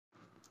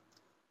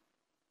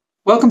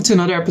Welcome to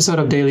another episode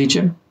of Daily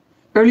Jim.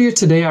 Earlier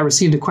today, I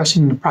received a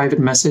question in a private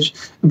message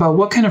about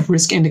what kind of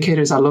risk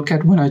indicators I look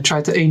at when I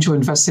try to angel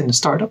invest in a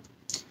startup.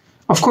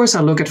 Of course,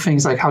 I look at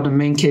things like how the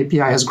main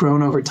KPI has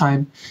grown over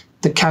time,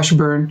 the cash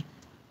burn,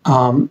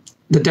 the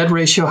debt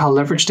ratio, how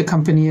leveraged the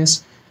company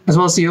is, as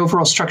well as the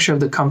overall structure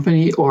of the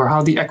company or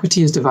how the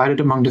equity is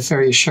divided among the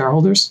various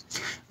shareholders.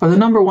 But the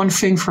number one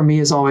thing for me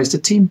is always the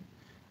team.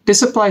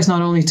 This applies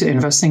not only to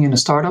investing in a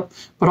startup,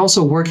 but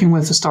also working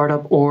with a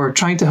startup or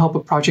trying to help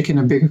a project in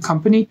a bigger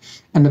company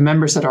and the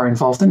members that are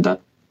involved in that.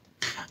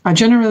 I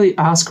generally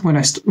ask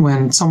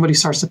when somebody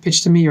starts to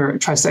pitch to me or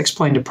tries to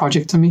explain the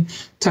project to me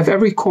to have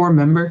every core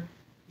member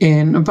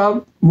in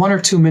about 1 or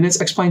 2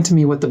 minutes explain to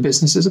me what the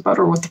business is about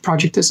or what the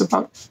project is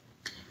about.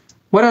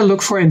 What I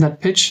look for in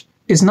that pitch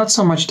is not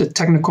so much the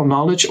technical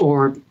knowledge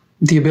or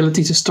the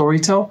ability to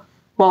storytell.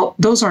 While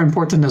those are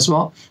important as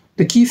well,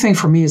 the key thing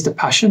for me is the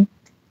passion.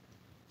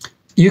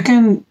 You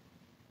can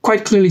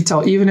quite clearly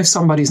tell, even if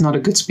somebody's not a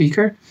good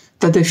speaker,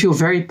 that they feel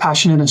very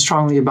passionate and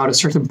strongly about a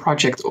certain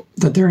project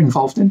that they're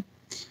involved in.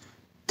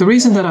 The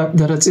reason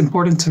that it's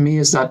important to me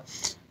is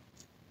that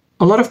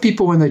a lot of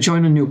people, when they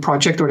join a new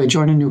project or they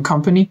join a new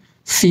company,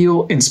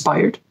 feel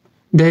inspired.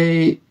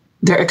 They're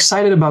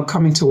excited about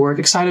coming to work,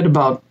 excited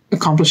about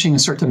accomplishing a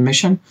certain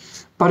mission,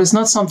 but it's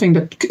not something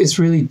that is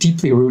really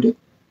deeply rooted.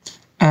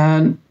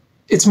 And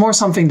it's more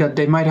something that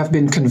they might have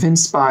been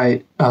convinced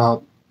by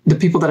the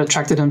people that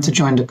attracted them to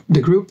join the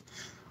group,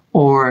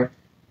 or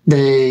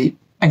they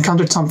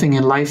encountered something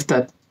in life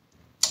that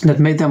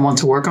made them want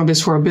to work on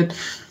this for a bit.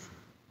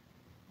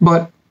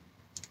 But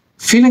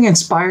feeling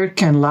inspired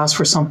can last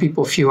for some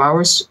people a few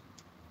hours,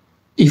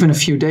 even a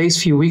few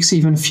days, few weeks,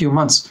 even a few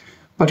months.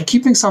 But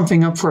keeping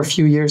something up for a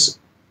few years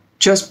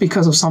just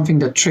because of something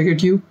that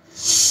triggered you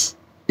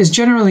is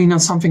generally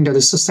not something that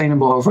is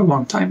sustainable over a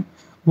long time.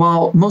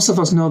 While most of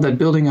us know that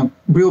building a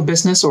real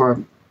business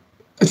or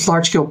a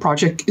large-scale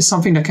project is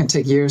something that can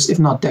take years, if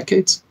not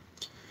decades.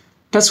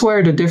 That's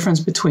where the difference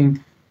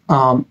between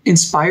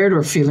inspired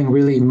or feeling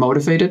really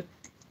motivated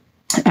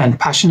and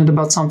passionate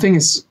about something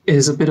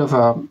is a bit of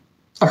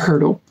a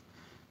hurdle.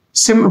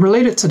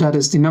 Related to that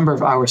is the number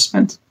of hours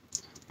spent.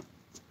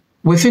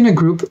 Within a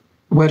group,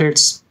 whether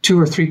it's 2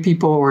 or 3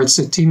 people or it's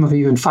a team of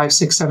even 5,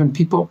 6, 7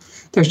 people,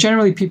 there's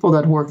generally people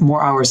that work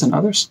more hours than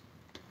others.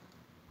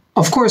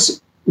 Of course,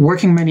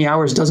 working many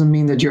hours doesn't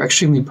mean that you're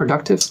extremely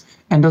productive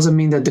and doesn't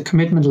mean that the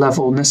commitment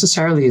level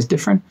necessarily is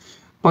different.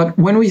 But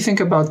when we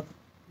think about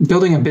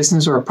building a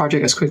business or a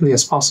project as quickly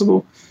as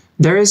possible,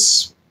 there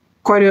is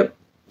quite a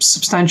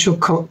substantial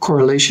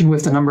correlation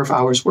with the number of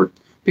hours worked,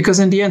 because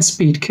in the end,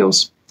 speed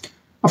kills.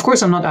 Of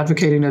course, I'm not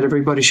advocating that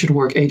everybody should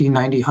work 80,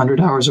 90, 100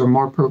 hours or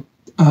more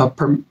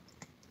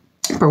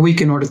per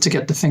week in order to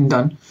get the thing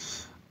done.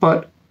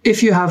 But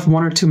if you have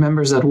 1 or 2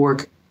 members that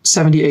work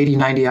 70, 80,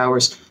 90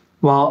 hours,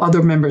 while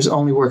other members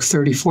only work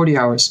 30, 40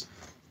 hours,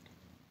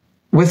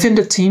 within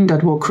the team,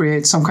 that will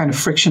create some kind of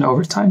friction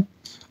over time,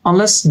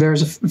 unless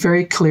there's a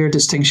very clear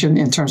distinction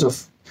in terms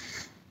of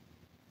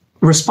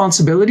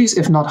responsibilities,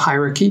 if not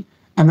hierarchy,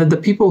 and that the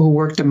people who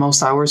work the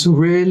most hours, who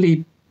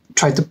really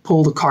try to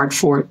pull the cart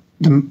forth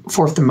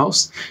the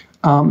most,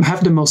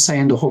 have the most say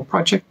in the whole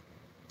project.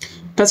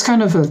 That's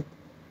kind of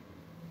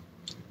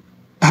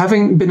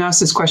having been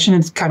asked this question,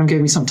 it kind of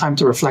gave me some time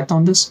to reflect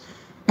on this.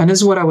 And this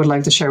is what I would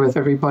like to share with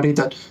everybody,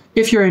 that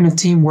if you're in a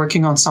team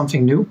working on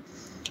something new,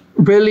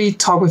 really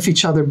talk with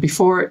each other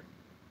before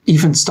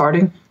even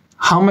starting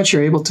how much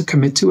you're able to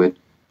commit to it,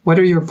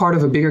 whether you're part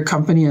of a bigger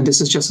company and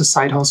this is just a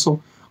side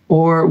hustle,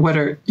 or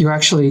whether you're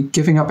actually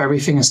giving up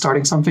everything and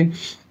starting something.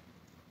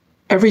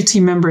 Every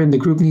team member in the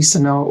group needs to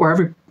know,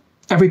 or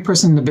every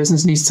person in the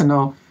business needs to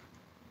know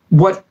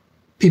what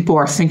people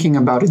are thinking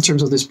about in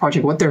terms of this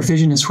project, what their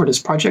vision is for this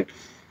project.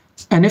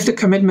 And if the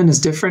commitment is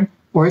different,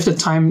 or if the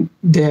time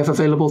they have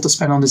available to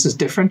spend on this is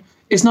different,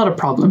 it's not a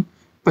problem.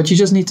 But you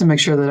just need to make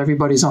sure that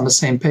everybody's on the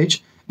same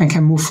page and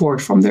can move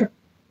forward from there.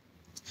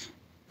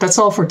 That's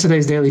all for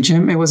today's Daily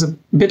Jim. It was a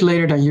bit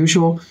later than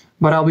usual,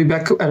 but I'll be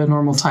back at a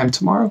normal time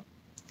tomorrow.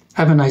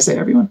 Have a nice day,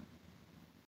 everyone.